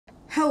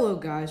Hello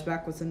guys,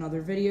 back with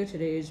another video.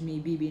 Today is me,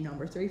 BB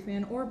number 3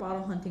 fan, or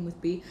Bottle Hunting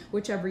with B,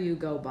 whichever you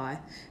go by.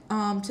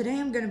 Today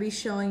I'm going to be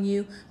showing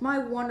you my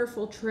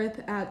wonderful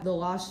trip at the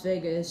Las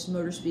Vegas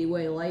Motor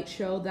Speedway light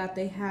show that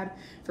they had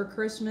for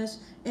Christmas.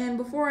 And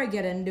before I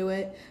get into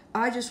it,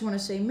 I just want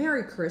to say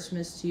Merry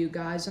Christmas to you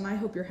guys, and I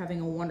hope you're having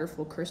a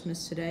wonderful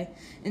Christmas today.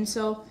 And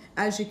so,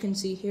 as you can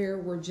see here,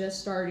 we're just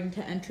starting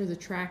to enter the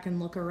track and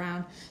look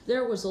around.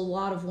 There was a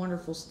lot of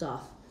wonderful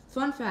stuff.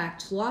 Fun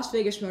fact, Las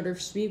Vegas Motor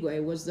Speedway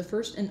was the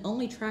first and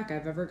only track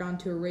I've ever gone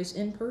to a race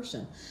in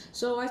person,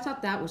 so I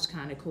thought that was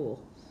kind of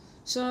cool.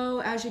 So,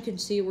 as you can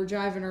see, we're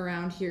driving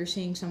around here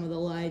seeing some of the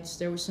lights.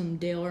 There was some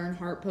Dale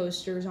Earnhardt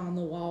posters on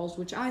the walls,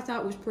 which I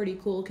thought was pretty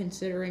cool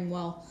considering,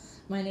 well,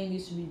 my name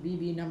used to be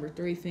BB number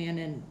 3 fan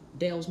and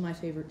Dale's my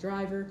favorite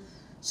driver,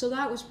 so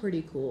that was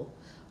pretty cool.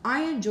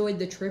 I enjoyed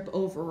the trip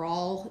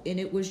overall, and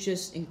it was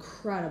just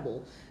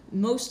incredible.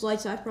 Most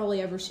lights I've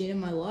probably ever seen in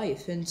my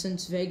life, and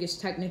since Vegas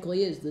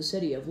technically is the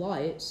city of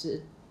lights,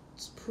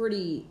 it's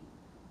pretty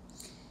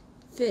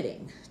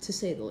fitting, to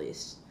say the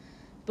least.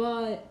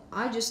 But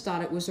I just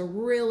thought it was a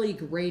really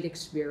great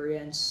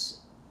experience,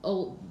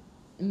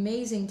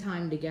 amazing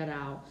time to get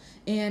out,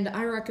 and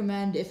I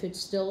recommend, if it's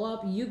still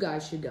up, you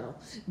guys should go,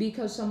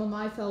 because some of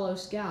my fellow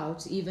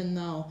scouts, even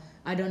though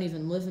I don't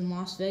even live in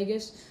Las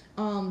Vegas,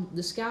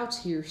 the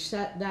scouts here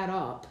set that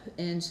up,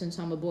 and since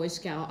I'm a Boy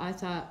Scout, I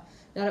thought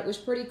that it was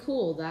pretty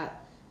cool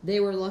that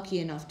they were lucky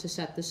enough to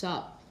set this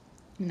up,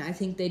 and I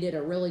think they did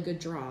a really good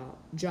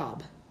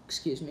job.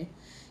 Excuse me.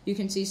 You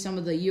can see some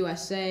of the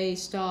USA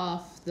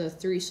stuff, the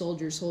 3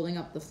 soldiers holding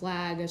up the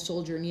flag, a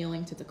soldier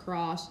kneeling to the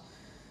cross.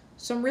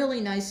 Some really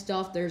nice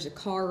stuff. There's a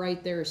car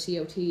right there, a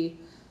COT.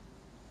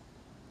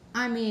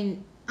 I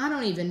mean, I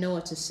don't even know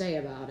what to say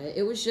about it.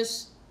 It was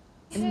just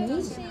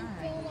amazing.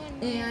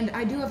 And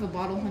I do have a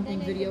bottle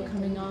hunting video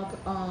coming up.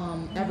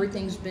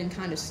 Everything's been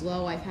kind of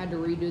slow. I've had to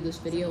redo this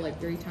video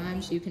like 3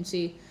 times. You can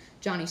see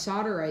Johnny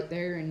Sauter right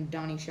there and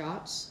Donnie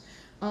Shots.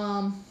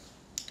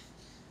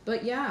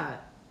 But yeah,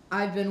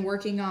 I've been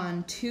working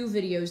on 2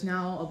 videos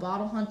now, a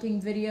bottle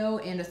hunting video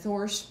and a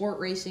Thor sport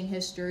racing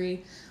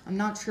history. I'm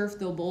not sure if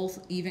they'll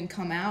both even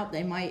come out.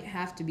 They might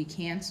have to be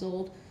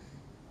canceled.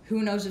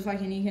 Who knows if I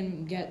can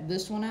even get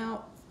this one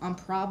out. I'm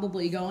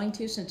probably going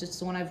to, since it's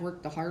the one I've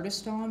worked the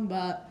hardest on,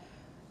 but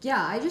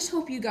yeah, I just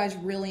hope you guys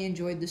really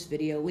enjoyed this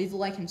video. Leave a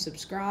like and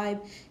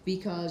subscribe,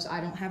 because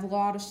I don't have a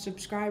lot of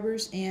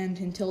subscribers, and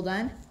until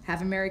then,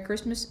 have a Merry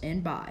Christmas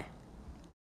and bye.